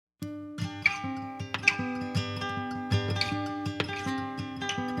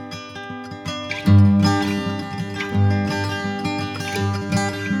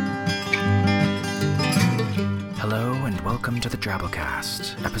welcome to the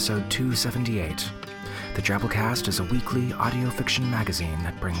Drabblecast, episode 278. The Drabblecast is a weekly audio fiction magazine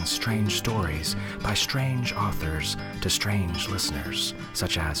that brings strange stories by strange authors to strange listeners,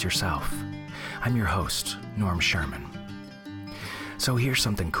 such as yourself. I'm your host, Norm Sherman. So here's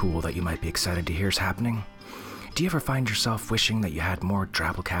something cool that you might be excited to hear is happening. Do you ever find yourself wishing that you had more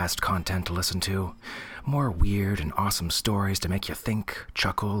Drabblecast content to listen to? More weird and awesome stories to make you think,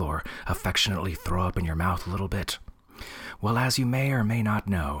 chuckle, or affectionately throw up in your mouth a little bit? Well, as you may or may not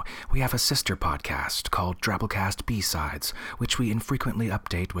know, we have a sister podcast called Drabblecast B-Sides, which we infrequently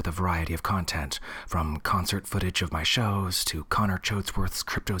update with a variety of content, from concert footage of my shows, to Connor Choadsworth's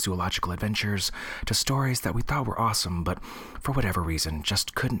cryptozoological adventures, to stories that we thought were awesome, but for whatever reason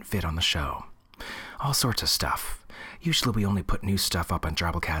just couldn't fit on the show. All sorts of stuff. Usually we only put new stuff up on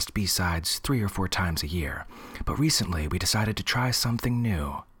Drabblecast B-Sides 3 or 4 times a year, but recently we decided to try something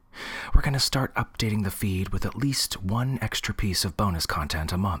new. We're going to start updating the feed with at least one extra piece of bonus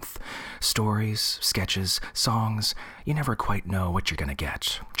content a month. Stories, sketches, songs, you never quite know what you're going to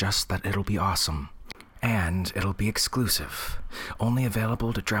get, just that it'll be awesome. And it'll be exclusive, only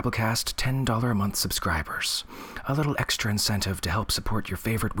available to Drabblecast $10 a month subscribers. A little extra incentive to help support your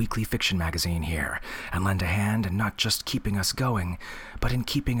favorite weekly fiction magazine here, and lend a hand in not just keeping us going, but in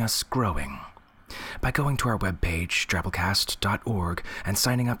keeping us growing. By going to our webpage, drabblecast.org, and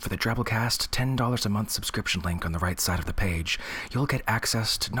signing up for the Drabblecast $10 a month subscription link on the right side of the page, you'll get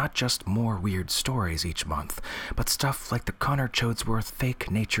access to not just more weird stories each month, but stuff like the Connor Choadsworth fake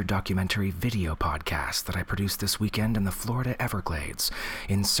nature documentary video podcast that I produced this weekend in the Florida Everglades,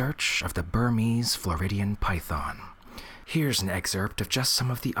 in search of the Burmese Floridian python. Here's an excerpt of just some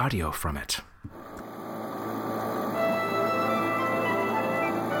of the audio from it.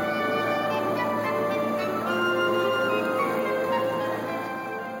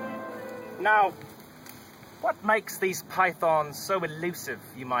 Now, what makes these pythons so elusive,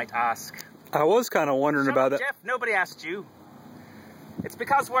 you might ask? I was kind of wondering about that. Jeff, nobody asked you. It's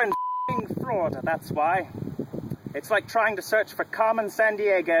because we're in Florida, that's why. It's like trying to search for Carmen San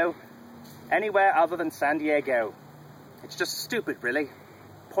Diego anywhere other than San Diego. It's just stupid, really.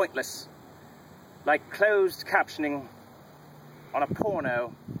 Pointless. Like closed captioning on a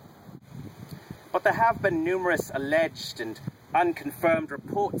porno. But there have been numerous alleged and unconfirmed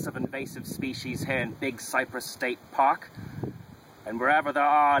reports of invasive species here in Big Cypress State Park. And wherever there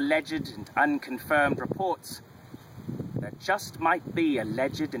are alleged and unconfirmed reports, there just might be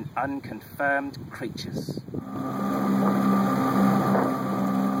alleged and unconfirmed creatures.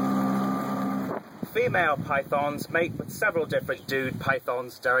 Female pythons mate with several different dude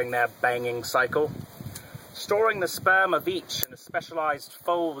pythons during their banging cycle, storing the sperm of each in a specialized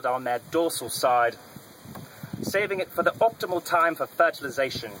fold on their dorsal side, saving it for the optimal time for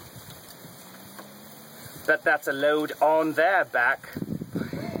fertilization. That's a load on their back.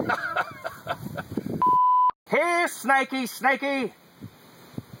 Here, Snakey, Snakey!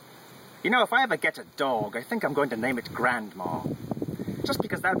 You know, if I ever get a dog, I think I'm going to name it Grandma. Just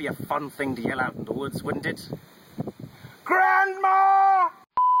because that'd be a fun thing to yell out in the woods, wouldn't it? Grandma!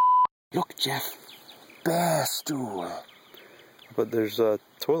 Look, Jeff. Bear stool. But there's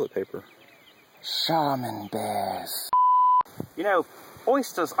toilet paper. Shaman bears. You know,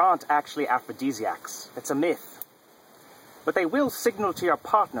 oysters aren't actually aphrodisiacs. It's a myth. But they will signal to your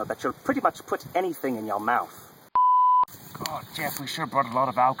partner that you'll pretty much put anything in your mouth. God, Jeff, we sure brought a lot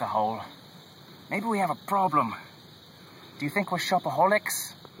of alcohol. Maybe we have a problem. Do you think we're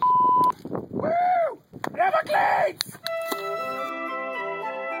shopaholics? Woo! Everglades!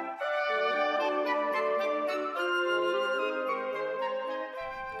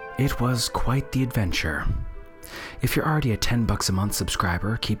 It was quite the adventure. If you're already a $10 a month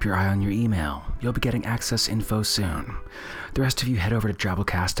subscriber, keep your eye on your email. You'll be getting access info soon. The rest of you head over to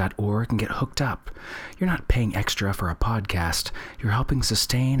drabblecast.org and get hooked up. You're not paying extra for a podcast. You're helping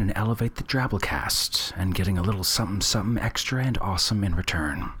sustain and elevate the Drabblecast and getting a little something extra and awesome in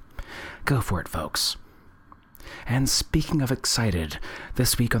return. Go for it, folks. And speaking of excited,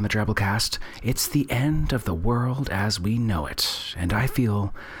 this week on the Drabblecast, it's the end of the world as we know it, and I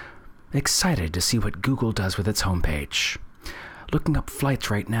feel excited to see what Google does with its homepage. Looking up flights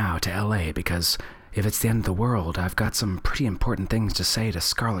right now to LA because if it's the end of the world, I've got some pretty important things to say to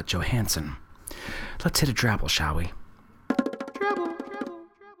Scarlett Johansson. Let's hit a drabble, shall we? Drabble.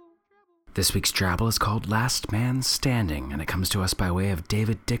 This week's drabble is called Last Man Standing, and it comes to us by way of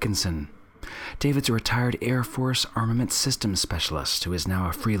David Dickinson. David's a retired Air Force Armament Systems Specialist who is now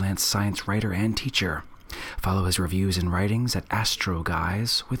a freelance science writer and teacher. Follow his reviews and writings at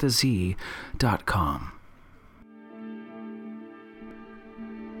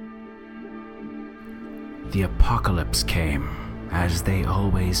The apocalypse came, as they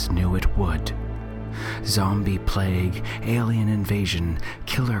always knew it would. Zombie plague, alien invasion,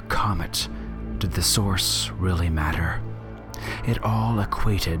 killer comet. Did the source really matter? It all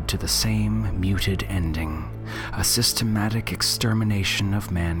equated to the same muted ending, a systematic extermination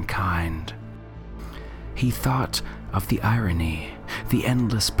of mankind. He thought of the irony, the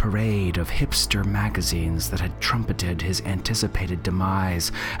endless parade of hipster magazines that had trumpeted his anticipated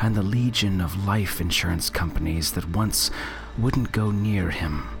demise, and the legion of life insurance companies that once wouldn't go near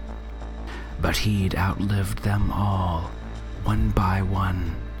him. But he'd outlived them all, one by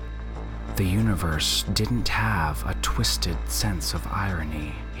one. The universe didn't have a twisted sense of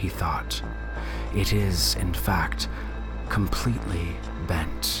irony, he thought. It is, in fact, completely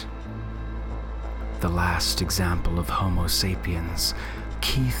bent. The last example of Homo sapiens,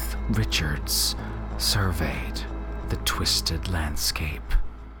 Keith Richards, surveyed the twisted landscape.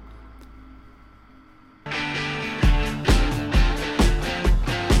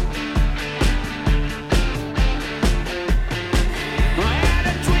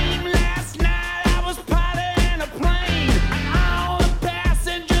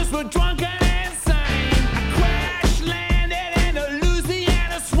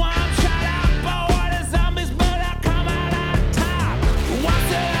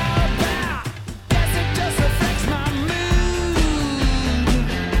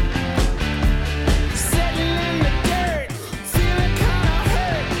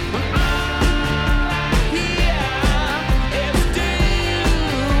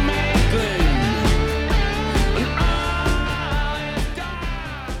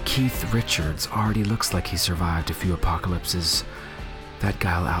 Keith Richards already looks like he survived a few apocalypses. That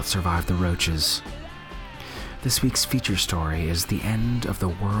guy'll out-survive the roaches. This week's feature story is The End of the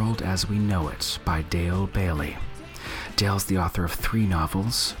World as We Know It by Dale Bailey. Dale's the author of 3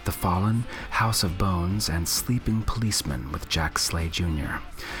 novels, The Fallen, House of Bones, and Sleeping Policeman with Jack Slay Jr.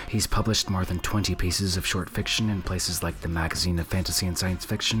 He's published more than 20 pieces of short fiction in places like the Magazine of Fantasy and Science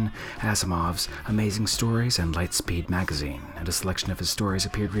Fiction, Asimov's Amazing Stories, and Lightspeed magazine, and a selection of his stories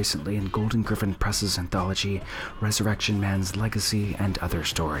appeared recently in Golden Griffin Press's anthology, Resurrection Man's Legacy, and Other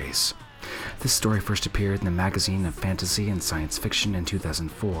Stories. This story first appeared in the Magazine of Fantasy and Science Fiction in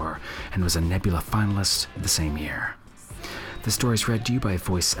 2004, and was a Nebula finalist the same year. The story is read to you by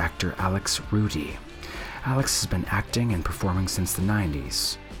voice actor Alex Rudy. Alex has been acting and performing since the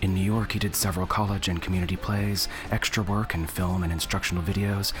 90s. In New York, he did several college and community plays, extra work in film and instructional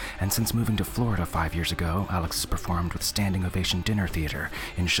videos, and since moving to Florida 5 years ago, Alex has performed with Standing Ovation Dinner Theater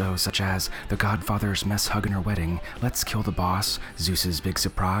in shows such as The Godfather's Mess Hug and Her Wedding, Let's Kill the Boss, Zeus's Big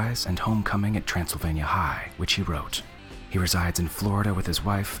Surprise, and Homecoming at Transylvania High, which he wrote. He resides in Florida with his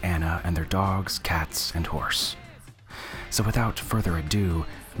wife, Anna, and their dogs, cats, and horse. So without further ado,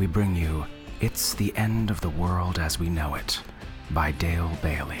 we bring you It's the End of the World as We Know It by Dale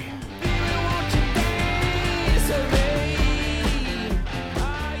Bailey.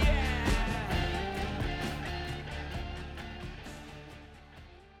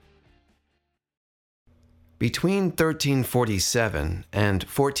 Between 1347 and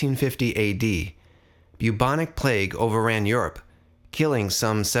 1450 AD, bubonic plague overran Europe, killing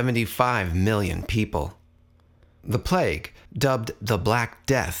some 75 million people. The plague, dubbed the Black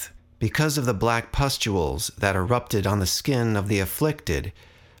Death because of the black pustules that erupted on the skin of the afflicted,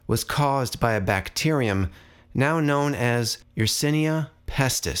 was caused by a bacterium now known as Yersinia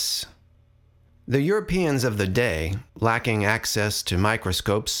pestis. The Europeans of the day, lacking access to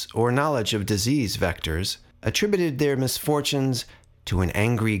microscopes or knowledge of disease vectors, attributed their misfortunes to an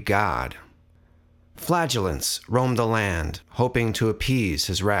angry god. Flagellants roamed the land, hoping to appease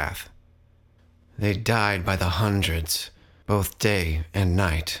his wrath. They died by the hundreds, both day and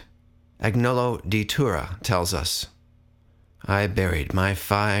night. Agnolo di Tura tells us, "I buried my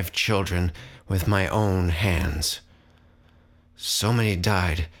 5 children with my own hands. So many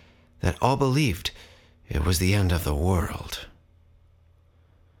died that all believed it was the end of the world."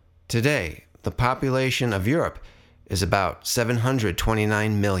 Today, the population of Europe is about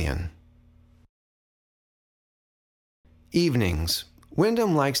 729 million. Evenings,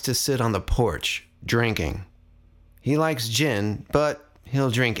 Wyndham likes to sit on the porch, drinking. He likes gin, but he'll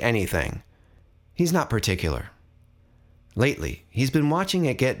drink anything. He's not particular. Lately, he's been watching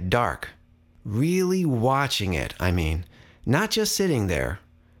it get dark. Really watching it, I mean. Not just sitting there.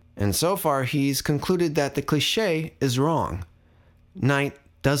 And so far, he's concluded that the cliché is wrong. Night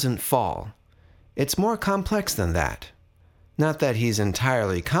doesn't fall. It's more complex than that. Not that he's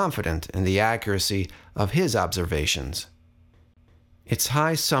entirely confident in the accuracy of his observations. It's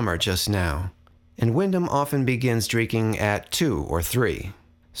high summer just now, and Wyndham often begins drinking at 2 or 3.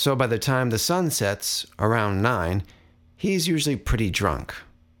 So by the time the sun sets, around 9, he's usually pretty drunk.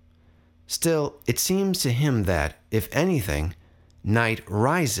 Still, it seems to him that, if anything, night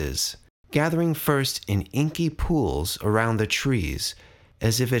rises, gathering first in inky pools around the trees,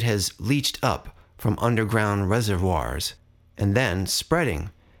 as if it has leached up from underground reservoirs, and then spreading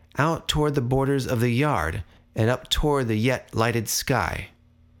out toward the borders of the yard and up toward the yet lighted sky.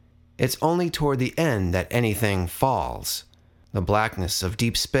 It's only toward the end that anything falls. The blackness of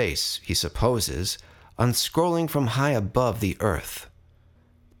deep space, he supposes, unscrolling from high above the earth.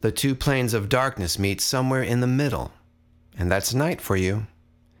 The two planes of darkness meet somewhere in the middle, and that's night for you.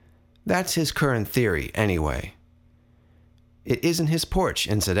 That's his current theory, anyway. It isn't his porch,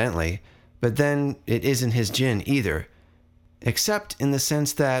 incidentally, but then it isn't his gin either, except in the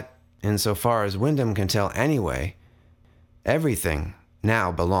sense that, insofar as Wyndham can tell anyway, everything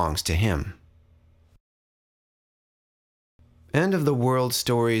now belongs to him. End-of-the-world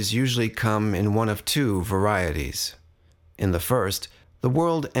stories usually come in one of two varieties. In the first, the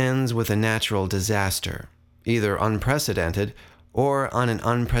world ends with a natural disaster, either unprecedented or on an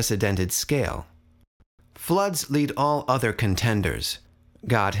unprecedented scale. Floods lead all other contenders.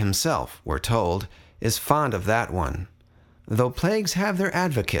 God himself, we're told, is fond of that one, though plagues have their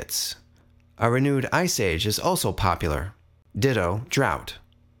advocates. A renewed ice age is also popular. Ditto drought.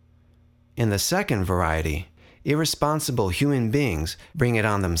 In the second variety, irresponsible human beings bring it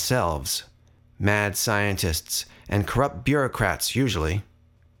on themselves. Mad scientists and corrupt bureaucrats usually.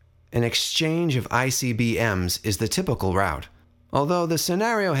 An exchange of ICBMs is the typical route, although the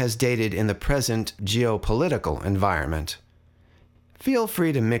scenario has dated in the present geopolitical environment. Feel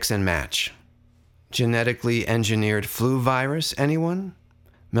free to mix and match. Genetically engineered flu virus, anyone?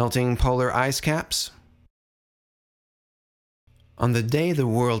 Melting polar ice caps? On the day the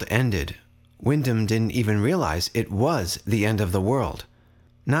world ended, Wyndham didn't even realize it was the end of the world.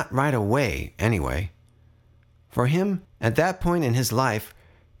 Not right away, anyway. For him, at that point in his life,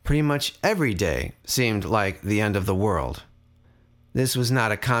 pretty much every day seemed like the end of the world. This was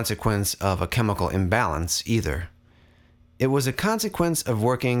not a consequence of a chemical imbalance, either. It was a consequence of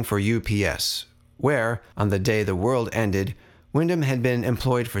working for UPS, where, on the day the world ended, Wyndham had been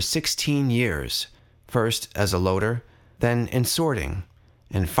employed for 16 years, first as a loader, then in sorting,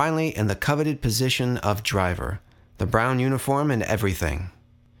 and finally in the coveted position of driver, the brown uniform and everything.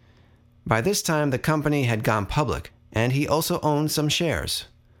 By this time, the company had gone public, and he also owned some shares.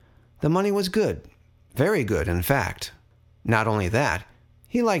 The money was good, very good, in fact. Not only that,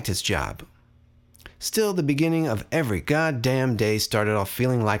 he liked his job. Still, the beginning of every goddamn day started off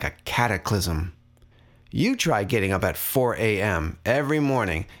feeling like a cataclysm. You try getting up at 4 a.m. every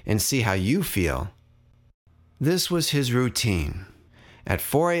morning and see how you feel. This was his routine. At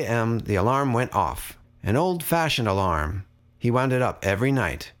 4 a.m., the alarm went off. An old-fashioned alarm. He wound it up every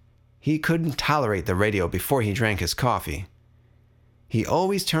night. He couldn't tolerate the radio before he drank his coffee. He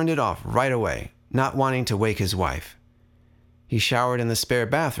always turned it off right away, not wanting to wake his wife. He showered in the spare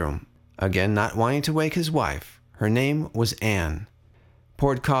bathroom, again not wanting to wake his wife. Her name was Anne.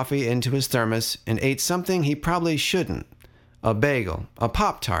 Poured coffee into his thermos and ate something he probably shouldn't. A bagel, a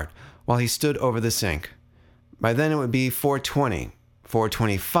Pop-Tart, while he stood over the sink. By then it would be 4:20,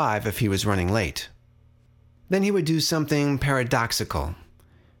 4:25 if he was running late. Then he would do something paradoxical.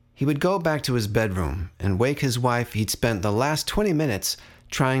 He would go back to his bedroom and wake his wife he'd spent the last 20 minutes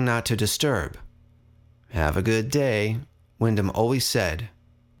trying not to disturb. "Have a good day," Wyndham always said.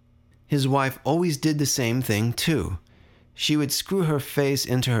 His wife always did the same thing, too. She would screw her face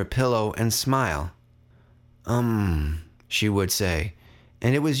into her pillow and smile. She would say,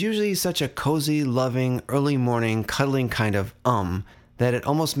 and it was usually such a cozy, loving, early morning, cuddling kind of that it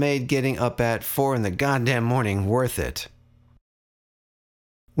almost made getting up at 4 in the goddamn morning worth it.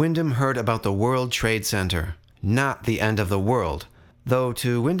 Wyndham heard about the World Trade Center, not the end of the world, though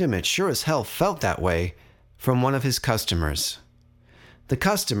to Wyndham it sure as hell felt that way, from one of his customers. The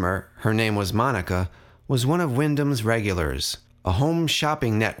customer, her name was Monica, was one of Wyndham's regulars, a home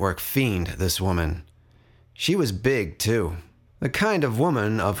shopping network fiend, this woman. She was big, too. The kind of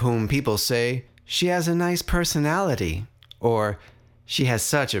woman of whom people say, "She has a nice personality," or "She has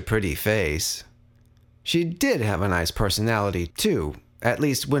such a pretty face." She did have a nice personality, too. At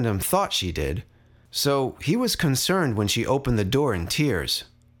least Wyndham thought she did. So he was concerned when she opened the door in tears.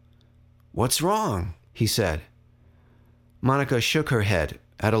 "What's wrong?" he said. Monica shook her head,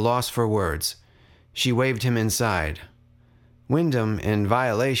 at a loss for words. She waved him inside. Wyndham, in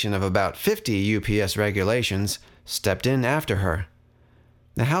violation of about 50 UPS regulations, stepped in after her.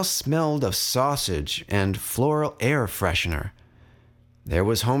 The house smelled of sausage and floral air freshener. There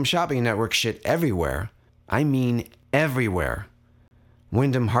was Home Shopping Network shit everywhere. I mean everywhere.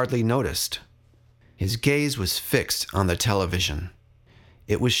 Wyndham hardly noticed. His gaze was fixed on the television.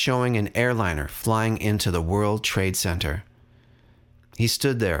 It was showing an airliner flying into the World Trade Center. He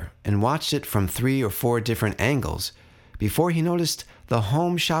stood there and watched it from 3 or 4 different angles before he noticed the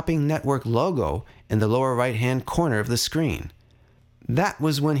Home Shopping Network logo in the lower right-hand corner of the screen. That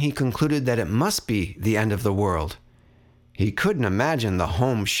was when he concluded that it must be the end of the world. He couldn't imagine the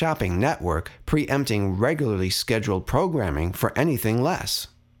Home Shopping Network preempting regularly scheduled programming for anything less.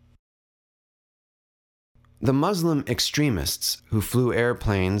 The Muslim extremists who flew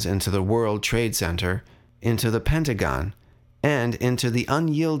airplanes into the World Trade Center, into the Pentagon, and into the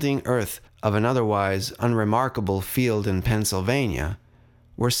unyielding earth of an otherwise unremarkable field in Pennsylvania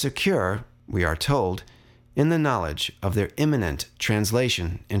were secure, we are told, in the knowledge of their imminent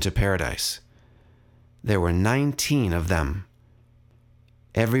translation into paradise. There were 19 of them.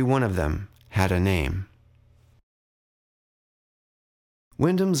 Every one of them had a name.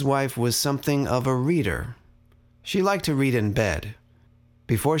 Wyndham's wife was something of a reader. She liked to read in bed.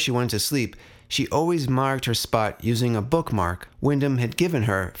 Before she went to sleep, she always marked her spot using a bookmark Wyndham had given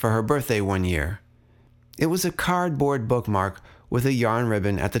her for her birthday one year. It was a cardboard bookmark with a yarn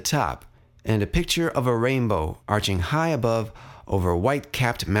ribbon at the top and a picture of a rainbow arching high above over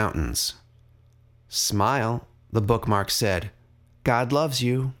white-capped mountains. "Smile," the bookmark said. "God loves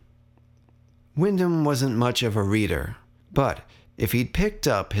you." Wyndham wasn't much of a reader, but if he'd picked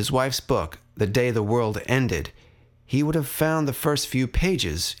up his wife's book the day the world ended, he would have found the first few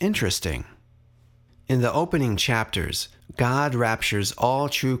pages interesting. In the opening chapters, God raptures all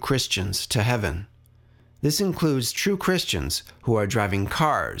true Christians to heaven. This includes true Christians who are driving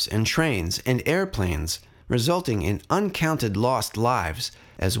cars and trains and airplanes, resulting in uncounted lost lives,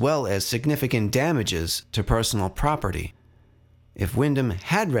 as well as significant damages to personal property. If Wyndham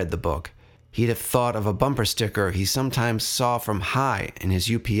had read the book, he'd have thought of a bumper sticker he sometimes saw from high in his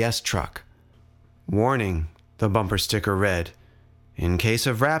UPS truck. "Warning," the bumper sticker read, "in case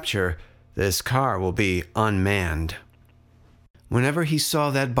of rapture, this car will be unmanned." Whenever he saw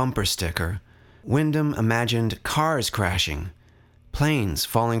that bumper sticker, Wyndham imagined cars crashing, planes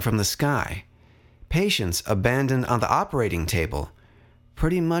falling from the sky, patients abandoned on the operating table.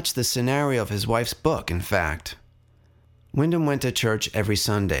 Pretty much the scenario of his wife's book, in fact. Wyndham went to church every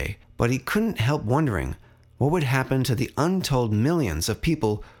Sunday, but he couldn't help wondering what would happen to the untold millions of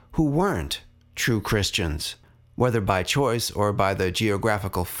people who weren't true Christians, whether by choice or by the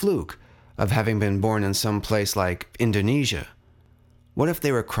geographical fluke of having been born in some place like Indonesia. What if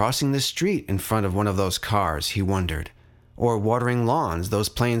they were crossing the street in front of one of those cars, he wondered, or watering lawns those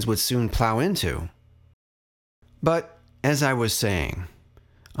planes would soon plow into? But, as I was saying,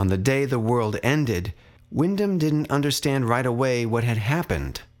 on the day the world ended, Wyndham didn't understand right away what had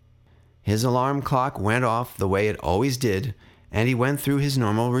happened. His alarm clock went off the way it always did, and he went through his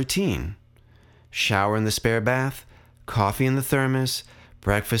normal routine. Shower in the spare bath, coffee in the thermos,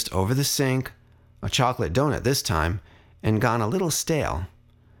 breakfast over the sink, a chocolate donut this time, and gone a little stale.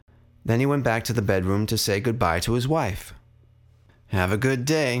 Then he went back to the bedroom to say goodbye to his wife. "Have a good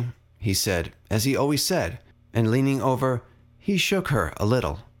day," he said, as he always said, and leaning over, he shook her a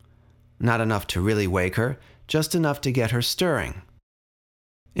little. Not enough to really wake her, just enough to get her stirring.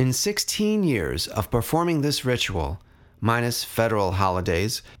 In 16 years of performing this ritual, minus federal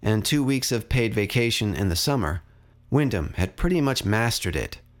holidays and 2 weeks of paid vacation in the summer, Wyndham had pretty much mastered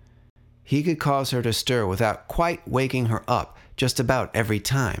it. He could cause her to stir without quite waking her up just about every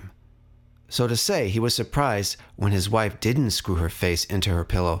time. So to say he was surprised when his wife didn't screw her face into her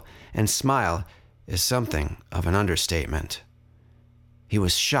pillow and smile is something of an understatement. He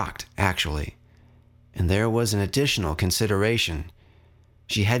was shocked, actually. And there was an additional consideration.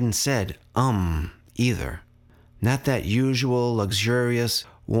 She hadn't said, either. Not that usual, luxurious,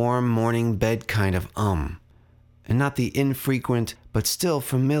 warm morning bed kind of and not the infrequent, but still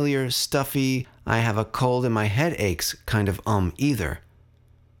familiar, stuffy, I have a cold and my head aches kind of either.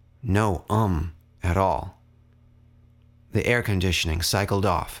 No at all. The air conditioning cycled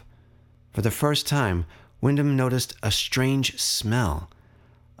off. For the first time, Wyndham noticed a strange smell,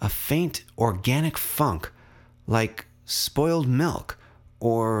 a faint organic funk, like spoiled milk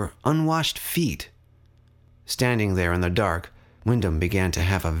or unwashed feet. Standing there in the dark, Wyndham began to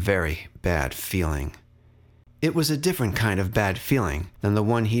have a very bad feeling. It was a different kind of bad feeling than the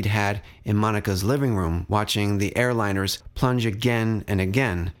one he'd had in Monica's living room watching the airliners plunge again and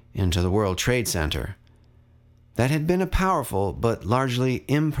again into the World Trade Center. That had been a powerful but largely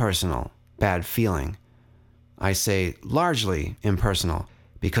impersonal bad feeling. I say largely impersonal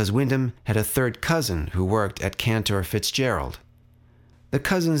because Wyndham had a third cousin who worked at Cantor Fitzgerald. The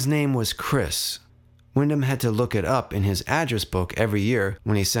cousin's name was Chris. Wyndham had to look it up in his address book every year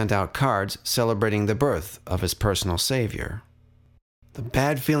when he sent out cards celebrating the birth of his personal savior. The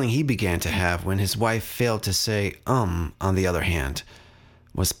bad feeling he began to have when his wife failed to say on the other hand,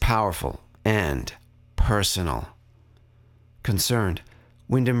 was powerful and personal. Concerned,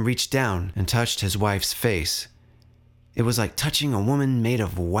 Wyndham reached down and touched his wife's face. It was like touching a woman made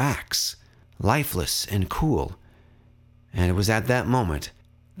of wax, lifeless and cool. And it was at that moment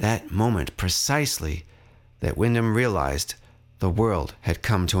precisely, that Wyndham realized the world had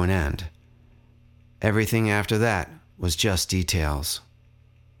come to an end. Everything after that was just details.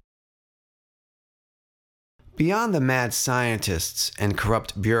 Beyond the mad scientists and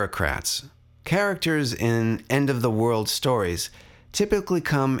corrupt bureaucrats, characters in end-of-the-world stories typically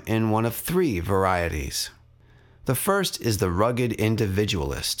come in one of three varieties. The first is the rugged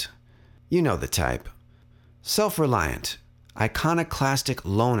individualist. You know the type. Self-reliant, iconoclastic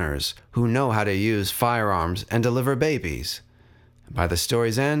loners who know how to use firearms and deliver babies. By the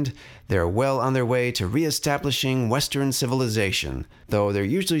story's end, they're well on their way to re-establishing Western civilization, though they're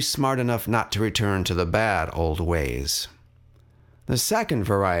usually smart enough not to return to the bad old ways. The second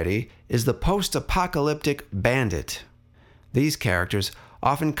variety is the post-apocalyptic bandit. These characters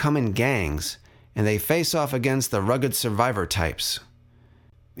often come in gangs, and they face off against the rugged survivor types.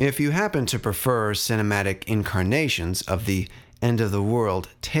 If you happen to prefer cinematic incarnations of the end-of-the-world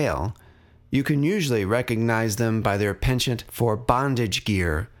tale, you can usually recognize them by their penchant for bondage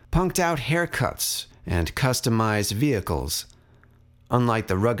gear, punked-out haircuts, and customized vehicles. Unlike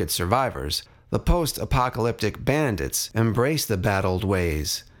the rugged survivors, the post-apocalyptic bandits embrace the bad old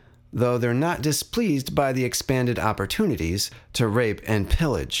ways, though they're not displeased by the expanded opportunities to rape and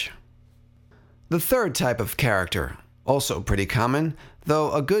pillage. The third type of character, also pretty common,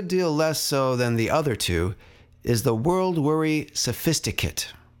 though a good deal less so than the other two, is the world-weary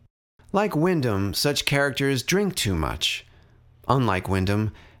sophisticate. Like Wyndham, such characters drink too much. Unlike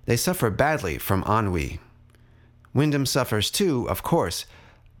Wyndham, they suffer badly from ennui. Wyndham suffers too, of course,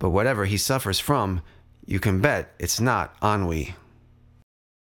 but whatever he suffers from, you can bet it's not ennui.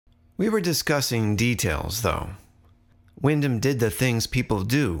 We were discussing details, though. Wyndham did the things people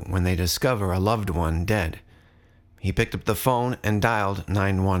do when they discover a loved one dead. He picked up the phone and dialed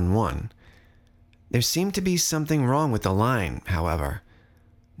 911. There seemed to be something wrong with the line, however.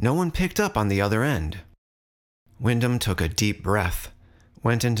 No one picked up on the other end. Wyndham took a deep breath,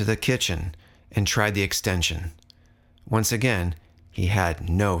 went into the kitchen, and tried the extension. Once again, he had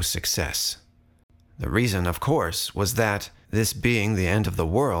no success. The reason, of course, was that, this being the end of the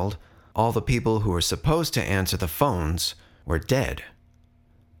world, all the people who were supposed to answer the phones were dead.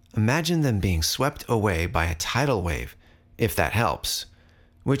 Imagine them being swept away by a tidal wave, if that helps,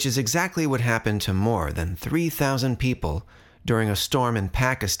 which is exactly what happened to more than 3,000 people during a storm in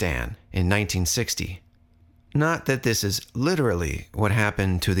Pakistan in 1960. Not that this is literally what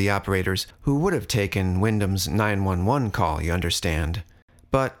happened to the operators who would have taken Wyndham's 911 call, you understand,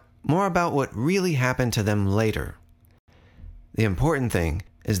 but more about what really happened to them later. The important thing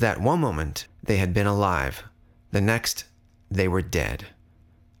is that one moment they had been alive, the next they were dead,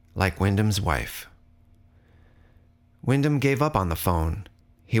 like Wyndham's wife. Wyndham gave up on the phone.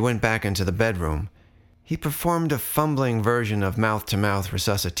 He went back into the bedroom. He performed a fumbling version of mouth-to-mouth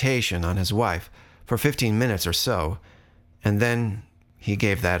resuscitation on his wife for 15 minutes or so, and then he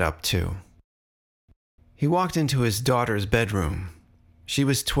gave that up too. He walked into his daughter's bedroom. She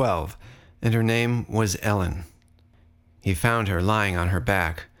was 12, and her name was Ellen. He found her lying on her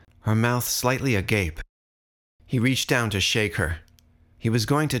back, her mouth slightly agape. He reached down to shake her. He was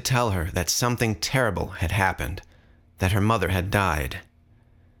going to tell her that something terrible had happened, that her mother had died.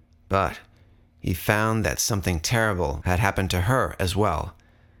 But he found that something terrible had happened to her as well.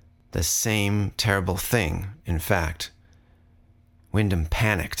 The same terrible thing, in fact. Wyndham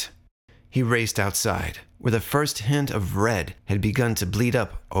panicked. He raced outside, where the first hint of red had begun to bleed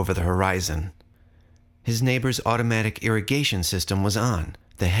up over the horizon. His neighbor's automatic irrigation system was on,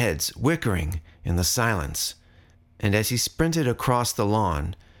 the heads wickering in the silence. And as he sprinted across the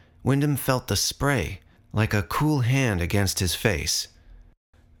lawn, Wyndham felt the spray like a cool hand against his face.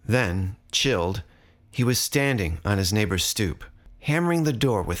 Then, chilled, he was standing on his neighbor's stoop, hammering the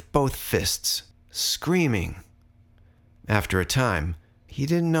door with both fists, screaming. After a time, he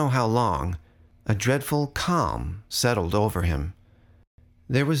didn't know how long, a dreadful calm settled over him.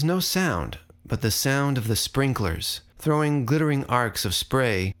 There was no sound but the sound of the sprinklers, throwing glittering arcs of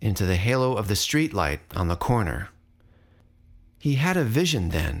spray into the halo of the streetlight on the corner. He had a vision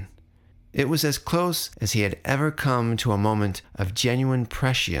then. It was as close as he had ever come to a moment of genuine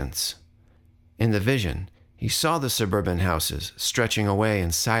prescience. In the vision, he saw the suburban houses stretching away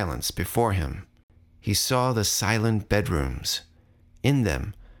in silence before him. he saw the silent bedrooms. In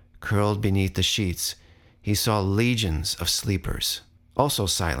them, curled beneath the sheets, he saw legions of sleepers, also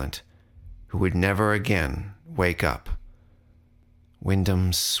silent, who would never again wake up.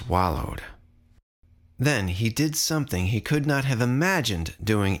 Wyndham swallowed. Then he did something he could not have imagined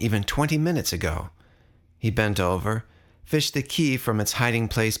doing even 20 minutes ago. He bent over, fished the key from its hiding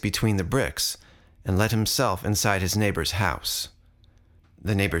place between the bricks, and let himself inside his neighbor's house.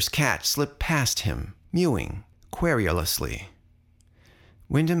 The neighbor's cat slipped past him, mewing querulously.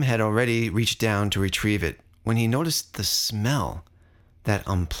 Wyndham had already reached down to retrieve it when he noticed the smell, that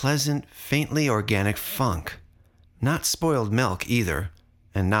unpleasant, faintly organic funk. Not spoiled milk either,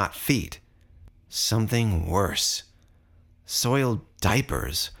 and not feet. Something worse. Soiled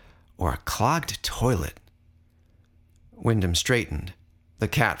diapers or a clogged toilet. Wyndham straightened, the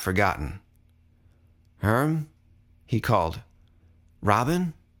cat forgotten. "Herm?" he called.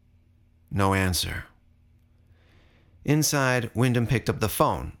 "Robin?" No answer. Inside, Wyndham picked up the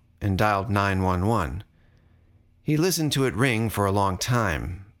phone and dialed 911. He listened to it ring for a long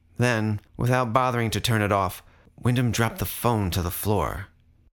time. Then, without bothering to turn it off, Wyndham dropped the phone to the floor.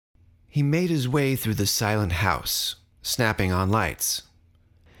 He made his way through the silent house, snapping on lights.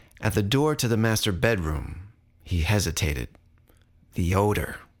 At the door to the master bedroom, he hesitated. The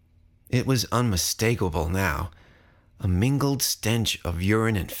odor. It was unmistakable now. A mingled stench of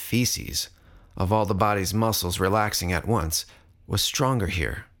urine and feces, of all the body's muscles relaxing at once, was stronger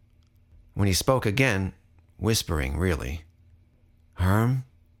here. When he spoke again, whispering really. "Herm?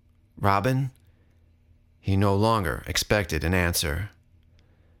 Robin?" He no longer expected an answer.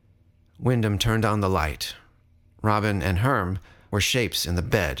 Wyndham turned on the light. Robin and Herm were shapes in the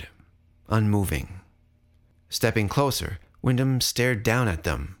bed, unmoving. Stepping closer, Wyndham stared down at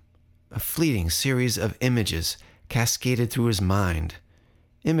them. A fleeting series of images cascaded through his mind.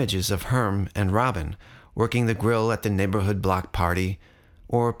 Images of Herm and Robin working the grill at the neighborhood block party,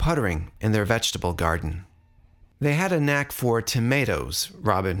 or puttering in their vegetable garden. They had a knack for tomatoes,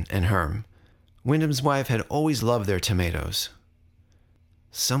 Robin and Herm. Wyndham's wife had always loved their tomatoes.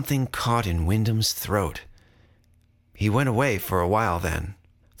 Something caught in Wyndham's throat. He went away for a while then.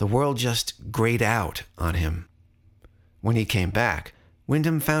 The world just grayed out on him. When he came back,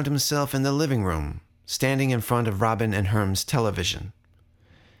 Wyndham found himself in the living room, standing in front of Robin and Herm's television.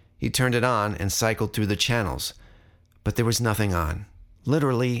 He turned it on and cycled through the channels, but there was nothing on.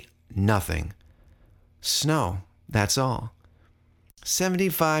 Literally nothing. Snow, that's all.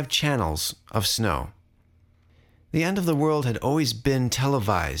 75 channels of snow. The end of the world had always been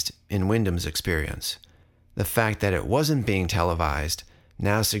televised in Wyndham's experience. The fact that it wasn't being televised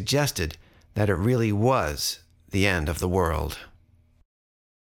now suggested that it really was the end of the world.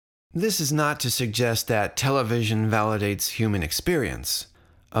 This is not to suggest that television validates human experience,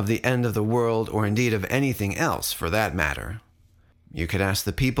 of the end of the world or indeed of anything else for that matter. You could ask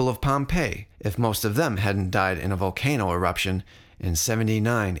the people of Pompeii if most of them hadn't died in a volcano eruption in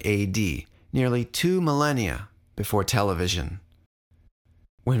 79 AD, nearly 2 millennia before television.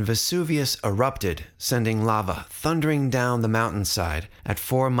 When Vesuvius erupted, sending lava thundering down the mountainside at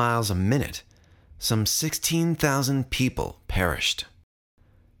 4 miles a minute, some 16,000 people perished.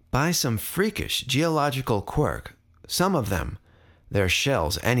 By some freakish geological quirk, some of them, their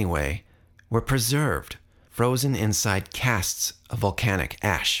shells anyway, were preserved, frozen inside casts of volcanic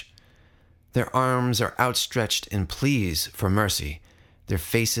ash. Their arms are outstretched in pleas for mercy, their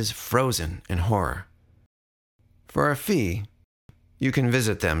faces frozen in horror. For a fee, you can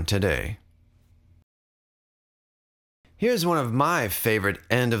visit them today. Here's one of my favorite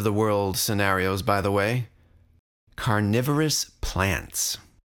end-of-the-world scenarios, by the way. Carnivorous plants.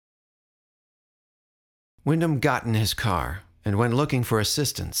 Wyndham got in his car and went looking for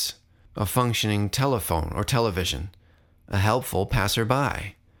assistance, a functioning telephone or television, a helpful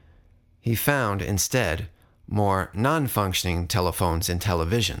passerby. He found, instead, more non-functioning telephones and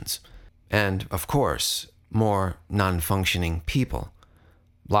televisions, and, of course, more non-functioning people.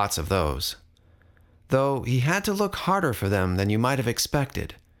 Lots of those. Though he had to look harder for them than you might have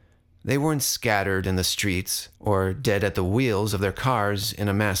expected. They weren't scattered in the streets or dead at the wheels of their cars in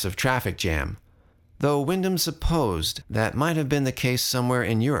a massive traffic jam, though Wyndham supposed that might have been the case somewhere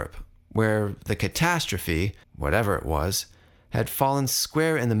in Europe, where the catastrophe, whatever it was, had fallen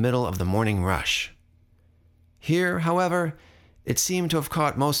square in the middle of the morning rush. Here, however, it seemed to have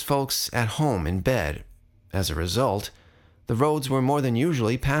caught most folks at home in bed. As a result, the roads were more than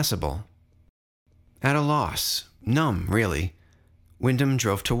usually passable. At a loss, numb really, Wyndham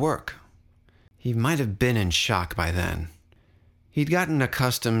drove to work. He might have been in shock by then. He'd gotten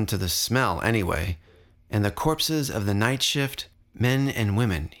accustomed to the smell anyway, and the corpses of the night shift men and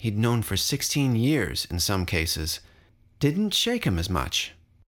women he'd known for 16 years in some cases, didn't shake him as much.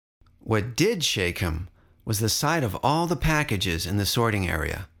 What did shake him was the sight of all the packages in the sorting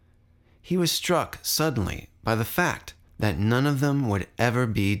area. He was struck suddenly by the fact that none of them would ever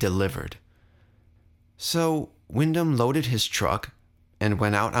be delivered. So Wyndham loaded his truck and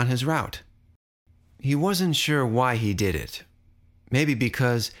went out on his route. He wasn't sure why he did it. Maybe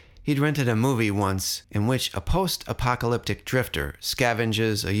because he'd rented a movie once in which a post-apocalyptic drifter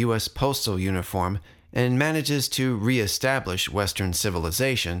scavenges a U.S. postal uniform and manages to re-establish Western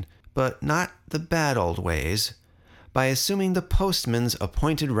civilization, but not the bad old ways, by assuming the postman's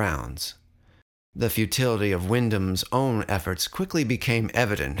appointed rounds. The futility of Wyndham's own efforts quickly became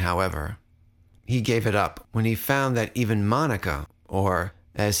evident, however. He gave it up when he found that even Monica, or,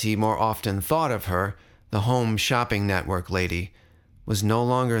 as he more often thought of her, the home shopping network lady, was no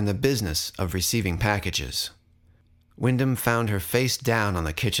longer in the business of receiving packages. Wyndham found her face down on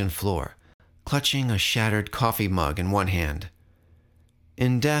the kitchen floor, clutching a shattered coffee mug in one hand.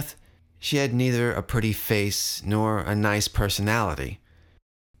 In death, she had neither a pretty face nor a nice personality.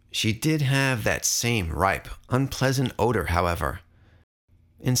 She did have that same ripe, unpleasant odor, however.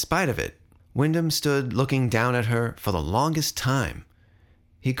 In spite of it, Wyndham stood looking down at her for the longest time.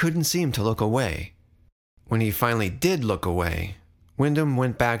 He couldn't seem to look away. When he finally did look away, Wyndham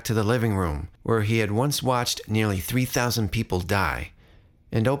went back to the living room where he had once watched nearly 3,000 people die,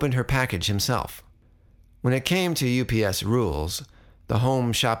 and opened her package himself. When it came to UPS rules, the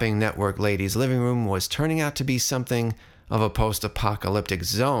home shopping network lady's living room was turning out to be something of a post-apocalyptic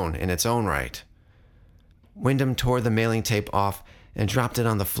zone in its own right. Wyndham tore the mailing tape off and dropped it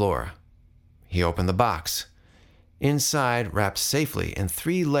on the floor. He opened the box. Inside, wrapped safely in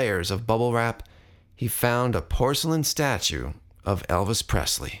 3 layers of bubble wrap, he found a porcelain statue of Elvis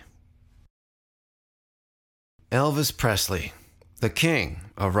Presley. Elvis Presley, the king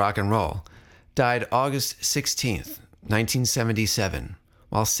of rock and roll, died August 16th, 1977,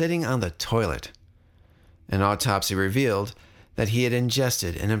 while sitting on the toilet. An autopsy revealed that he had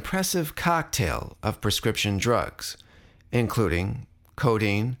ingested an impressive cocktail of prescription drugs, including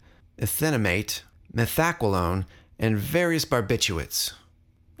codeine, ethanamate, methaqualone, and various barbiturates.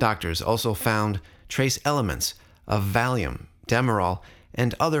 Doctors also found trace elements of Valium, Demerol,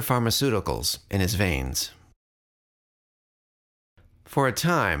 and other pharmaceuticals in his veins. For a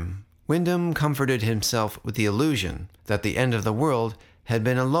time, Wyndham comforted himself with the illusion that the end of the world had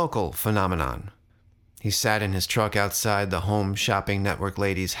been a local phenomenon. He sat in his truck outside the home shopping network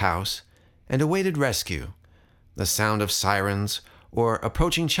lady's house and awaited rescue, the sound of sirens or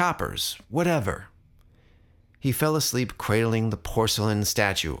approaching choppers, whatever. He fell asleep cradling the porcelain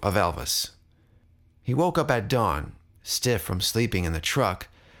statue of Elvis. He woke up at dawn, stiff from sleeping in the truck,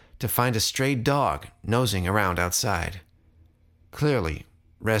 to find a stray dog nosing around outside. Clearly,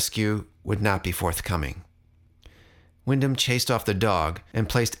 rescue would not be forthcoming. Wyndham chased off the dog and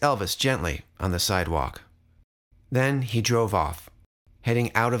placed Elvis gently on the sidewalk. Then he drove off,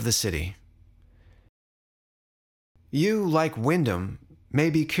 heading out of the city. You, like Wyndham, may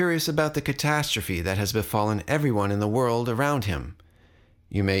be curious about the catastrophe that has befallen everyone in the world around him.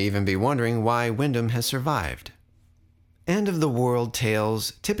 You may even be wondering why Wyndham has survived. End-of-the-world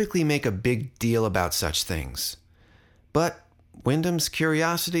tales typically make a big deal about such things. But Wyndham's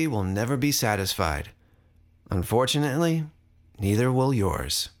curiosity will never be satisfied. Unfortunately, neither will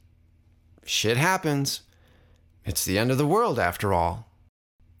yours. Shit happens. It's the end of the world, after all.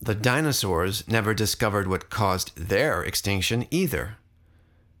 The dinosaurs never discovered what caused their extinction either.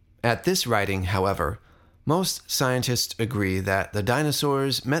 At this writing, however, most scientists agree that the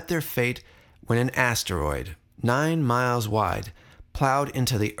dinosaurs met their fate when an asteroid, 9 miles wide, plowed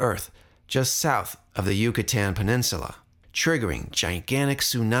into the Earth just south of the Yucatan Peninsula, triggering gigantic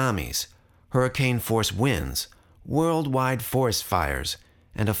tsunamis, hurricane-force winds, worldwide forest fires,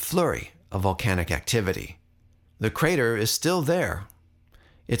 and a flurry of volcanic activity. The crater is still there.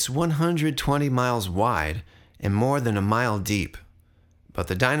 It's 120 miles wide and more than a mile deep. But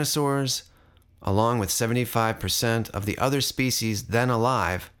the dinosaurs, along with 75% of the other species then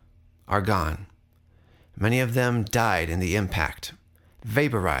alive, are gone. Many of them died in the impact,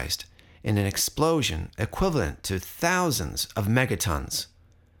 vaporized in an explosion equivalent to thousands of megatons.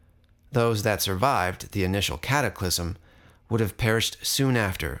 Those that survived the initial cataclysm would have perished soon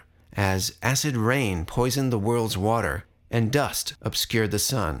after, as acid rain poisoned the world's water and dust obscured the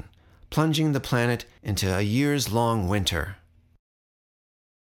sun, plunging the planet into a years-long winter.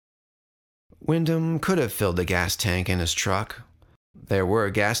 Wyndham could have filled the gas tank in his truck. There were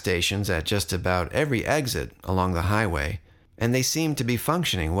gas stations at just about every exit along the highway, and they seemed to be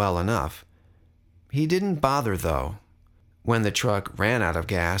functioning well enough. He didn't bother, though. When the truck ran out of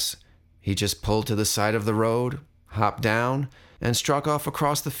gas, he just pulled to the side of the road, hopped down, and struck off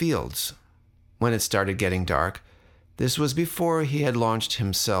across the fields. When it started getting dark, this was before he had launched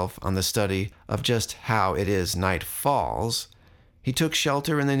himself on the study of just how it is night falls, he took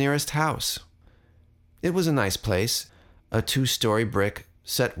shelter in the nearest house. It was a nice place, a 2-story brick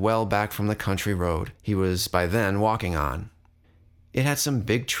set well back from the country road he was by then walking on. It had some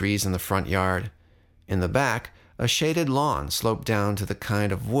big trees in the front yard. In the back, a shaded lawn sloped down to the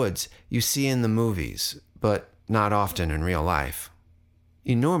kind of woods you see in the movies, but not often in real life.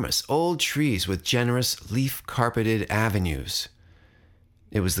 Enormous old trees with generous leaf-carpeted avenues.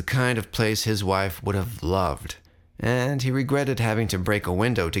 It was the kind of place his wife would have loved, and he regretted having to break a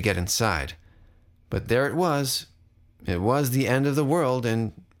window to get inside. But there it was. It was the end of the world,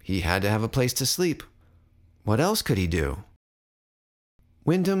 and he had to have a place to sleep. What else could he do?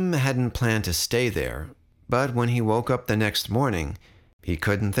 Wyndham hadn't planned to stay there, but when he woke up the next morning, he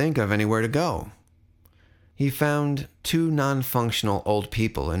couldn't think of anywhere to go. He found 2 non-functional old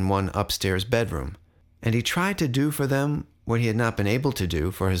people in one upstairs bedroom, and he tried to do for them what he had not been able to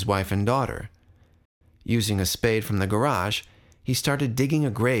do for his wife and daughter. Using a spade from the garage, he started digging a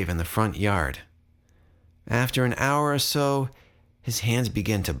grave in the front yard. After an hour or so, his hands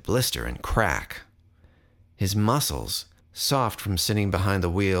began to blister and crack. His muscles, soft from sitting behind the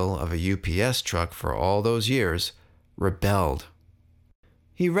wheel of a UPS truck for all those years, rebelled.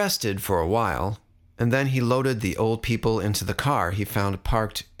 He rested for a while, and then he loaded the old people into the car he found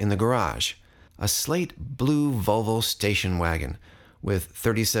parked in the garage, a slate blue Volvo station wagon with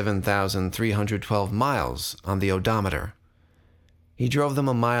 37,312 miles on the odometer. He drove them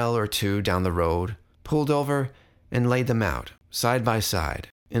a mile or 2 down the road, pulled over, and laid them out, side by side,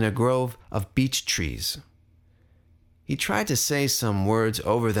 in a grove of beech trees. He tried to say some words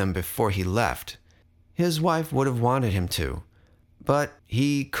over them before he left. His wife would have wanted him to, but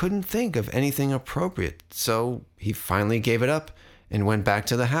he couldn't think of anything appropriate, so he finally gave it up and went back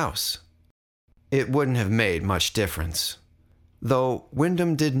to the house. It wouldn't have made much difference. Though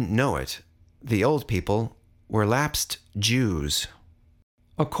Wyndham didn't know it, the old people were lapsed Jews.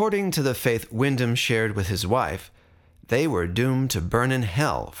 According to the faith Wyndham shared with his wife, they were doomed to burn in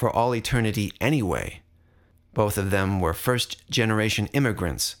hell for all eternity anyway. Both of them were first-generation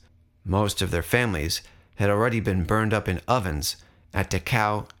immigrants. Most of their families had already been burned up in ovens at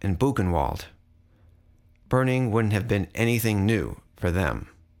Dachau and Buchenwald. Burning wouldn't have been anything new for them.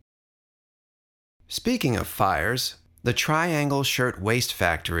 Speaking of fires, the Triangle Shirt Waste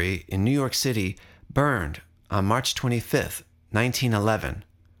Factory in New York City burned on March 25, 1911.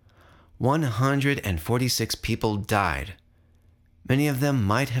 146 people died. Many of them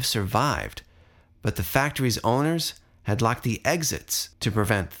might have survived, but the factory's owners had locked the exits to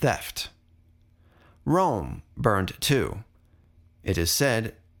prevent theft. Rome burned too. It is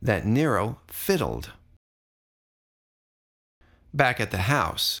said that Nero fiddled. Back at the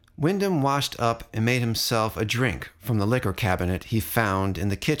house, Wyndham washed up and made himself a drink from the liquor cabinet he found in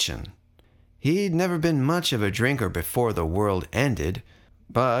the kitchen. He'd never been much of a drinker before the world ended,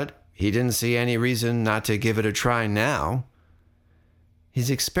 but he didn't see any reason not to give it a try now.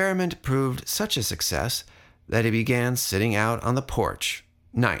 His experiment proved such a success that he began sitting out on the porch,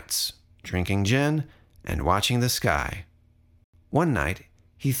 nights, drinking gin and watching the sky. One night,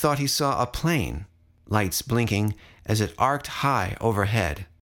 he thought he saw a plane, lights blinking as it arced high overhead.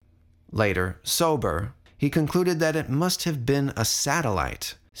 Later, sober, he concluded that it must have been a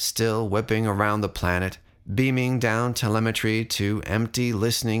satellite, still whipping around the planet, beaming down telemetry to empty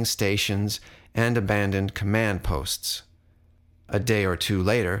listening stations and abandoned command posts. A day or 2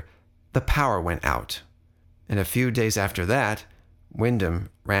 later, the power went out, and a few days after that, Wyndham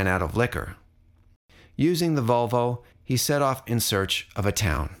ran out of liquor. Using the Volvo, he set off in search of a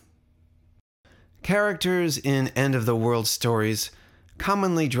town. Characters in end-of-the-world stories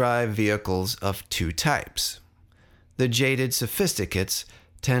commonly drive vehicles of 2 types. The jaded sophisticates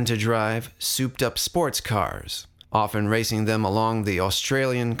tend to drive souped-up sports cars, often racing them along the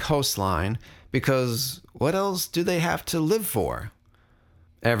Australian coastline because what else do they have to live for?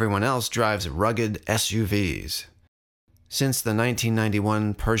 Everyone else drives rugged SUVs. Since the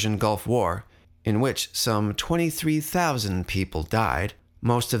 1991 Persian Gulf War, in which some 23,000 people died,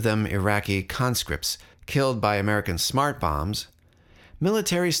 most of them Iraqi conscripts killed by American smart bombs,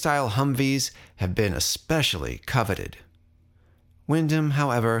 military-style Humvees have been especially coveted. Wyndham,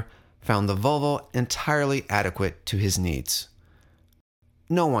 however, found the Volvo entirely adequate to his needs.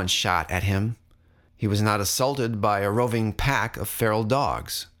 No one shot at him. He was not assaulted by a roving pack of feral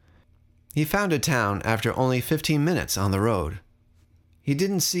dogs. He found a town after only 15 minutes on the road. He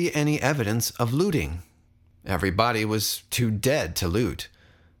didn't see any evidence of looting. Everybody was too dead to loot.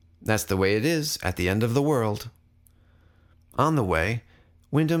 That's the way it is at the end of the world. On the way,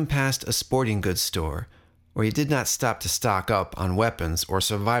 Wyndham passed a sporting goods store where he did not stop to stock up on weapons or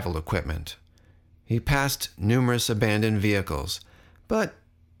survival equipment. He passed numerous abandoned vehicles, but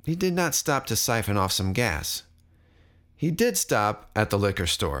he did not stop to siphon off some gas. He did stop at the liquor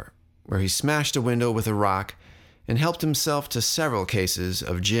store, where he smashed a window with a rock and helped himself to several cases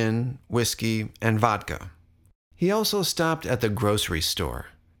of gin, whiskey, and vodka. He also stopped at the grocery store,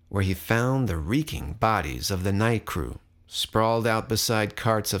 where he found the reeking bodies of the night crew sprawled out beside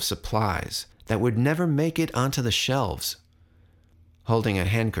carts of supplies that would never make it onto the shelves. Holding a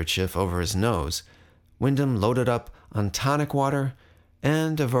handkerchief over his nose, Wyndham loaded up on tonic water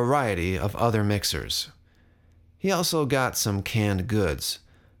and a variety of other mixers. He also got some canned goods,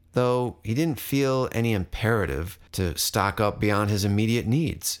 though he didn't feel any imperative to stock up beyond his immediate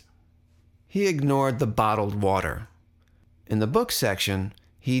needs. He ignored the bottled water. In the book section,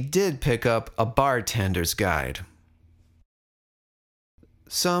 he did pick up a bartender's guide.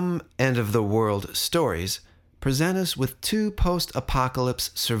 Some end-of-the-world stories present us with two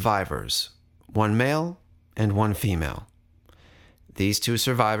post-apocalypse survivors, one male and one female. These two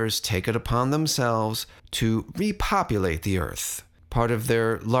survivors take it upon themselves to repopulate the Earth, part of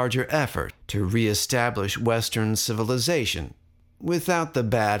their larger effort to reestablish Western civilization without the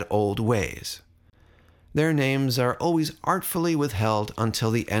bad old ways. Their names are always artfully withheld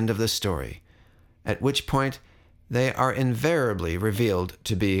until the end of the story, at which point they are invariably revealed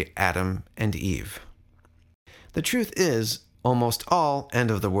to be Adam and Eve. The truth is, almost all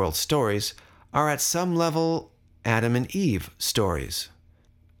end-of-the-world stories are at some level Adam and Eve stories.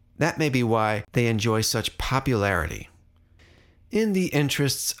 That may be why they enjoy such popularity. In the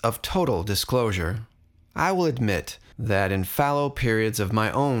interests of total disclosure, I will admit that in fallow periods of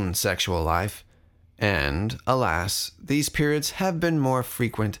my own sexual life, and, alas, these periods have been more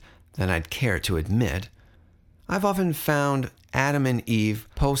frequent than I'd care to admit, I've often found Adam and Eve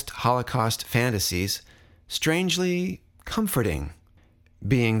post-Holocaust fantasies strangely comforting.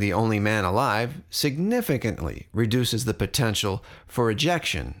 Being the only man alive significantly reduces the potential for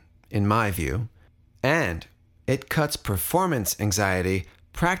rejection, in my view, and it cuts performance anxiety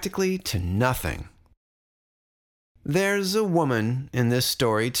practically to nothing. There's a woman in this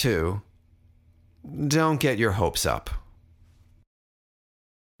story, too. Don't get your hopes up.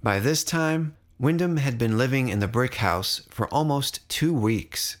 By this time, Wyndham had been living in the brick house for almost 2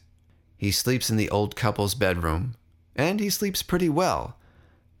 weeks. He sleeps in the old couple's bedroom, and he sleeps pretty well,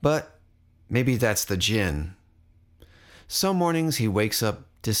 but maybe that's the gin. Some mornings he wakes up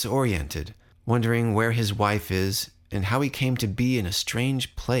disoriented, wondering where his wife is and how he came to be in a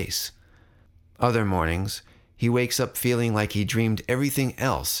strange place. Other mornings, he wakes up feeling like he dreamed everything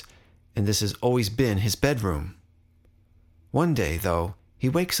else, and this has always been his bedroom. One day, though, he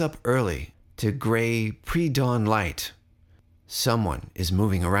wakes up early to gray pre-dawn light. Someone is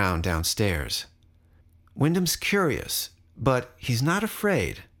moving around downstairs. Wyndham's curious, but he's not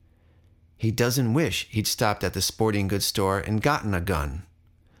afraid. He doesn't wish he'd stopped at the sporting goods store and gotten a gun.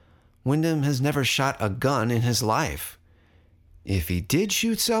 Wyndham has never shot a gun in his life. If he did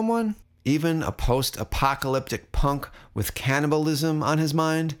shoot someone, even a post-apocalyptic punk with cannibalism on his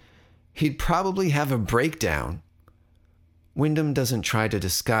mind, he'd probably have a breakdown. Wyndham doesn't try to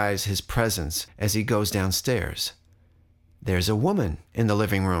disguise his presence as he goes downstairs. There's a woman in the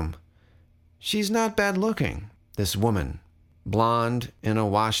living room. She's not bad looking, this woman. Blonde in a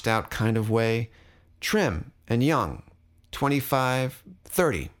washed-out kind of way, trim and young, 25,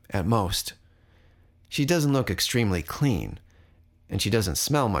 30 at most. She doesn't look extremely clean, and she doesn't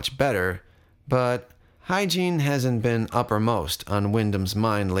smell much better, but hygiene hasn't been uppermost on Wyndham's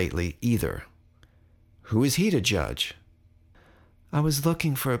mind lately either. Who is he to judge? "I was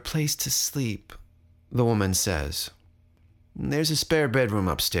looking for a place to sleep," the woman says. "There's a spare bedroom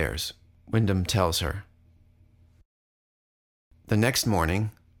upstairs," Wyndham tells her. The next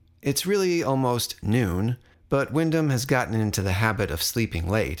morning, it's really almost noon, but Wyndham has gotten into the habit of sleeping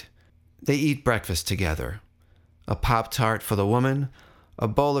late. They eat breakfast together. A Pop-Tart for the woman, a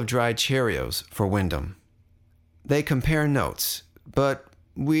bowl of dried Cheerios for Wyndham. They compare notes, but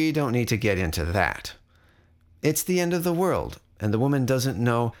we don't need to get into that. It's the end of the world, and the woman doesn't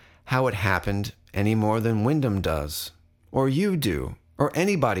know how it happened any more than Wyndham does, or you do, or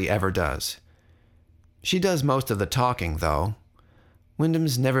anybody ever does. She does most of the talking, though.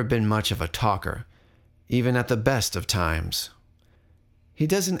 Wyndham's never been much of a talker, even at the best of times. He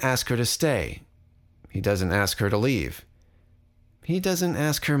doesn't ask her to stay. He doesn't ask her to leave. He doesn't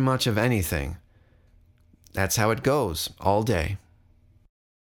ask her much of anything. That's how it goes all day.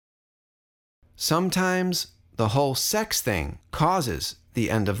 Sometimes the whole sex thing causes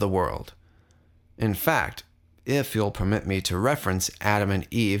the end of the world. In fact, if you'll permit me to reference Adam and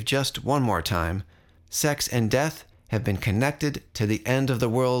Eve just one more time, sex and death have been connected to the end of the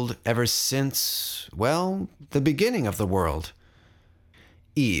world ever since, well, the beginning of the world.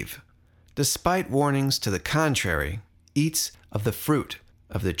 Eve, despite warnings to the contrary, eats of the fruit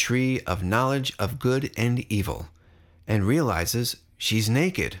of the tree of knowledge of good and evil, and realizes she's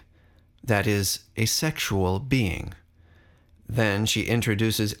naked, that is, a sexual being. Then she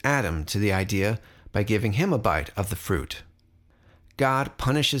introduces Adam to the idea by giving him a bite of the fruit. God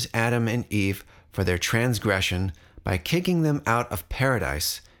punishes Adam and Eve for their transgression by kicking them out of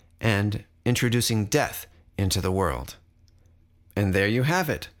paradise and introducing death into the world. And there you have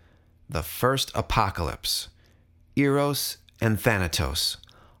it, the first apocalypse. Eros and Thanatos,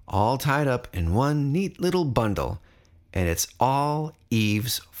 all tied up in one neat little bundle, and it's all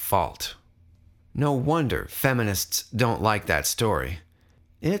Eve's fault. No wonder feminists don't like that story.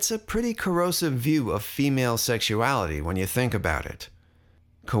 It's a pretty corrosive view of female sexuality when you think about it.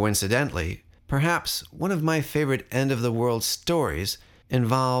 Coincidentally, perhaps one of my favorite end-of-the-world stories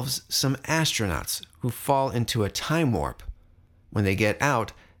involves some astronauts who fall into a time warp. When they get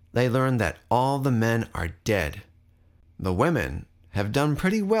out, they learn that all the men are dead. The women have done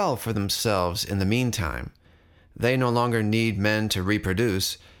pretty well for themselves in the meantime. They no longer need men to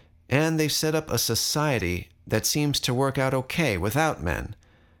reproduce, and they've set up a society that seems to work out okay without men.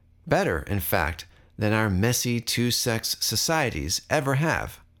 Better, in fact, than our messy two-sex societies ever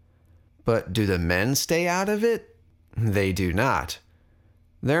have. But do the men stay out of it? They do not.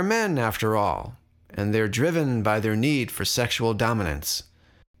 They're men, after all, and they're driven by their need for sexual dominance.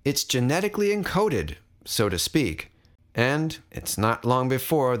 It's genetically encoded, so to speak, and it's not long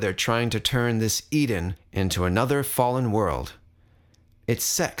before they're trying to turn this Eden into another fallen world. It's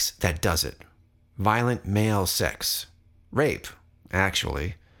sex that does it. Violent male sex. Rape,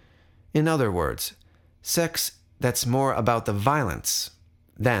 actually. In other words, sex that's more about the violence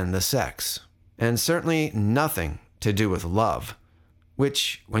than the sex, and certainly nothing to do with love,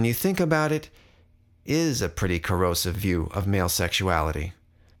 which, when you think about it, is a pretty corrosive view of male sexuality.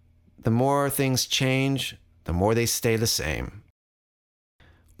 The more things change, the more they stay the same.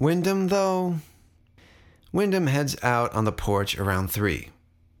 Wyndham, though? Wyndham heads out on the porch around 3.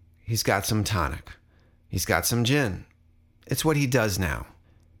 He's got some tonic. He's got some gin. It's what he does now.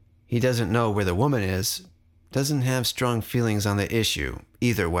 He doesn't know where the woman is, doesn't have strong feelings on the issue,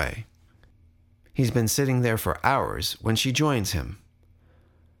 either way. He's been sitting there for hours when she joins him.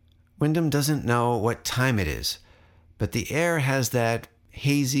 Wyndham doesn't know what time it is, but the air has that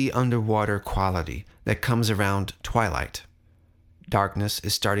hazy underwater quality that comes around twilight. Darkness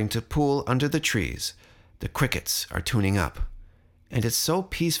is starting to pool under the trees. The crickets are tuning up. And it's so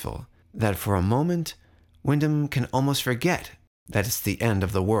peaceful that for a moment, Wyndham can almost forget that it's the end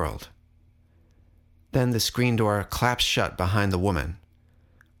of the world. Then the screen door claps shut behind the woman.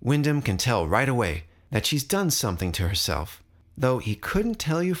 Wyndham can tell right away that she's done something to herself, though he couldn't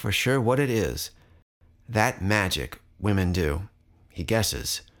tell you for sure what it is. That magic women do, he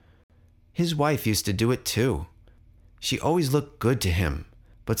guesses. His wife used to do it too. She always looked good to him,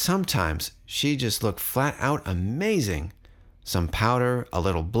 but sometimes she just looked flat out amazing. Some powder, a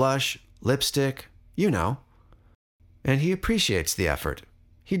little blush, lipstick, you know. And he appreciates the effort.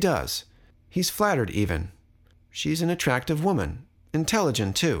 He does. He's flattered even. She's an attractive woman,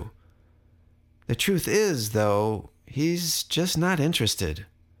 intelligent too. The truth is, though, he's just not interested.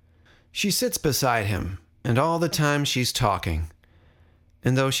 She sits beside him, and all the time she's talking.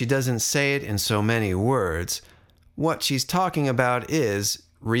 And though she doesn't say it in so many words, what she's talking about is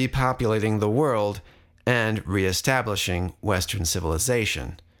repopulating the world and reestablishing Western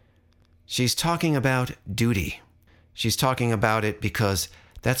civilization. She's talking about duty. She's talking about it because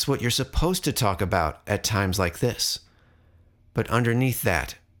that's what you're supposed to talk about at times like this. But underneath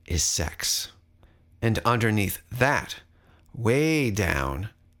that is sex. And underneath that, way down,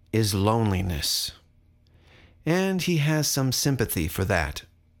 is loneliness. And he has some sympathy for that.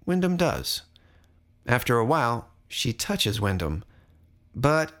 Wyndham does. After a while, she touches Wyndham.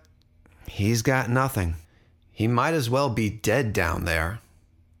 But he's got nothing. He might as well be dead down there.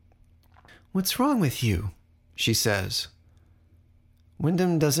 "What's wrong with you?" she says.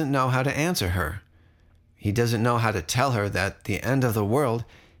 Wyndham doesn't know how to answer her. He doesn't know how to tell her that the end of the world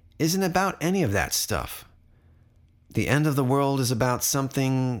isn't about any of that stuff. The end of the world is about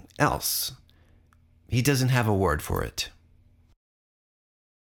something else. He doesn't have a word for it.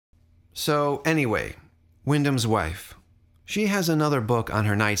 So anyway, Wyndham's wife. She has another book on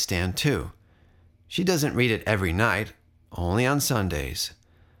her nightstand too. She doesn't read it every night, only on Sundays.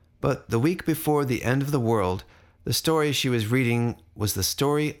 But the week before the end of the world, the story she was reading was the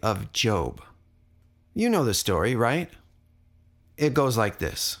story of Job. You know the story, right? It goes like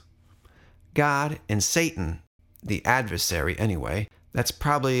this. God and Satan, the adversary anyway, that's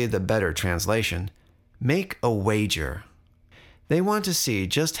probably the better translation, make a wager. They want to see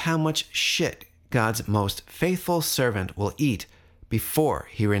just how much shit God's most faithful servant will eat before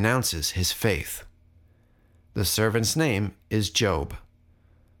he renounces his faith. The servant's name is Job.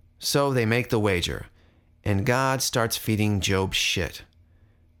 So they make the wager, and God starts feeding Job shit.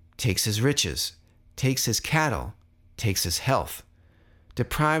 Takes his riches, takes his cattle, takes his health,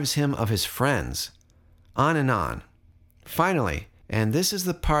 deprives him of his friends, on and on. Finally, and this is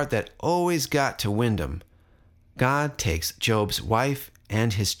the part that always got to Wyndham, God takes Job's wife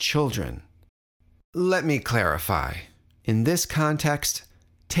and his children. Let me clarify. In this context,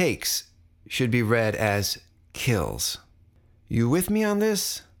 takes should be read as kills. You with me on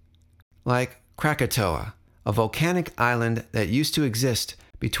this? Like Krakatoa, a volcanic island that used to exist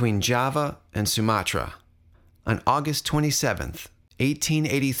between Java and Sumatra. On August 27th,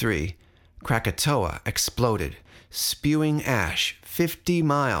 1883, Krakatoa exploded, spewing ash 50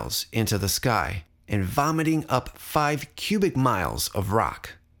 miles into the sky and vomiting up 5 cubic miles of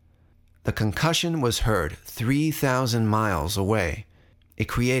rock. The concussion was heard 3,000 miles away. It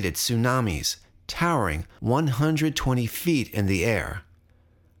created tsunamis towering 120 feet in the air.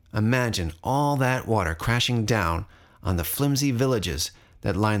 Imagine all that water crashing down on the flimsy villages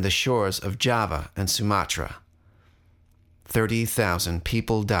that line the shores of Java and Sumatra. 30,000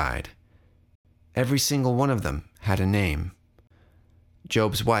 people died. Every single one of them had a name.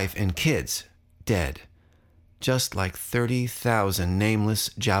 Job's wife and kids, dead. Just like 30,000 nameless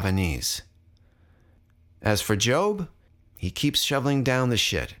Javanese. As for Job, he keeps shoveling down the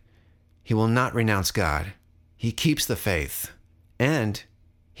shit. He will not renounce God. He keeps the faith. And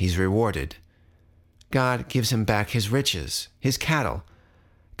he's rewarded. God gives him back his riches, his cattle.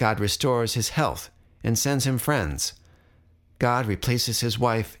 God restores his health and sends him friends. God replaces his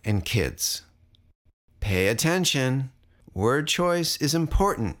wife and kids. Pay attention. Word choice is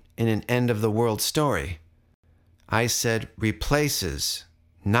important in an end-of-the-world story. I said replaces,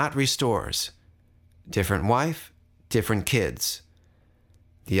 not restores. Different wife, different kids.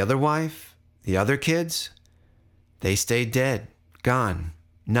 The other wife, the other kids, they stay dead, gone,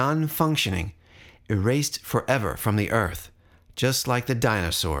 non-functioning, erased forever from the earth, just like the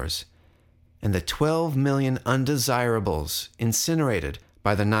dinosaurs, and the 12 million undesirables incinerated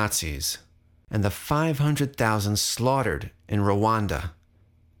by the Nazis, and the 500,000 slaughtered in Rwanda,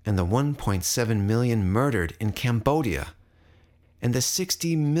 and the 1.7 million murdered in Cambodia, and the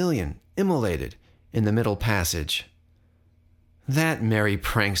 60 million immolated in the Middle Passage. That merry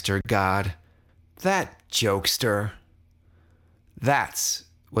prankster God, that jokester. That's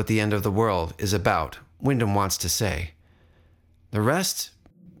what the end of the world is about, Wyndham wants to say. The rest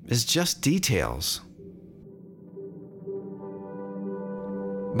is just details.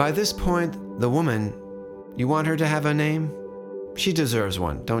 By this point, the woman, you want her to have a name? She deserves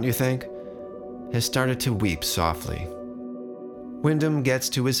one, don't you think? Has started to weep softly. Wyndham gets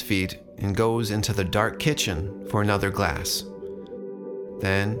to his feet and goes into the dark kitchen for another glass.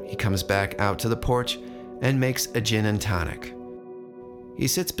 Then he comes back out to the porch and makes a gin and tonic. He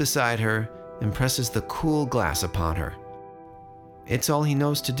sits beside her and presses the cool glass upon her. It's all he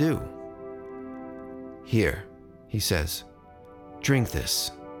knows to do. Here, he says, drink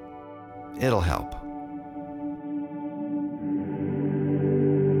this. It'll help.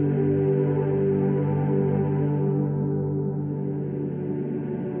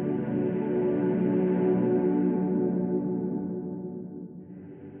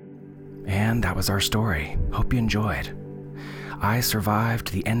 And that was our story. Hope you enjoyed. I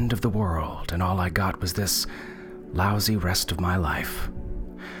survived the end of the world, and all I got was this lousy rest of my life.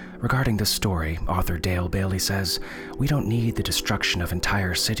 Regarding this story, author Dale Bailey says, "We don't need the destruction of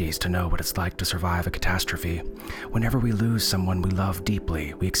entire cities to know what it's like to survive a catastrophe. Whenever we lose someone we love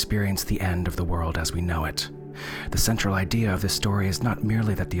deeply, we experience the end of the world as we know it. The central idea of this story is not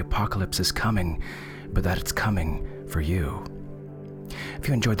merely that the apocalypse is coming, but that it's coming for you." If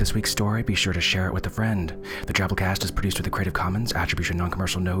you enjoyed this week's story, be sure to share it with a friend. The Drabblecast is produced with a Creative Commons Attribution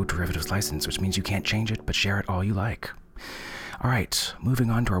Non-Commercial No Derivatives License, which means you can't change it, but share it all you like. Alright, moving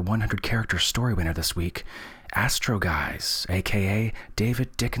on to our 100-character story winner this week, Astro Guys, aka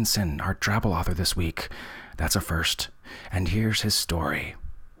David Dickinson, our Drabble author this week. That's a first. And here's his story.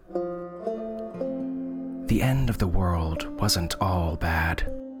 The end of the world wasn't all bad.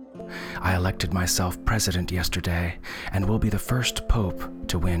 I elected myself president yesterday and will be the first pope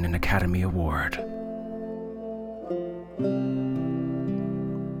to win an Academy Award.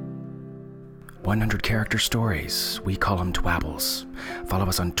 100-character stories. We call them twabbles. Follow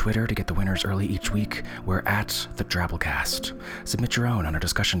us on Twitter to get the winners early each week. We're at the Drabblecast. Submit your own on our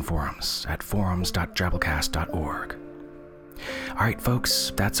discussion forums at forums.drabblecast.org. All right,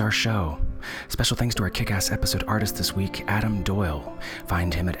 folks, that's our show. Special thanks to our kick-ass episode artist this week, Adam Doyle.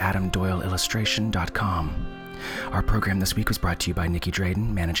 Find him at adamdoyleillustration.com. Our program this week was brought to you by Nikki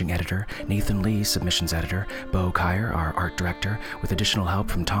Drayden, managing editor, Nathan Lee, submissions editor, Bo Kyer, our art director, with additional help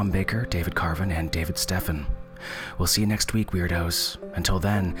from Tom Baker, David Carvin, and David Steffen. We'll see you next week, weirdos. Until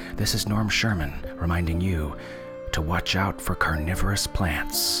then, this is Norm Sherman reminding you to watch out for carnivorous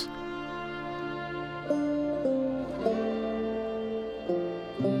plants.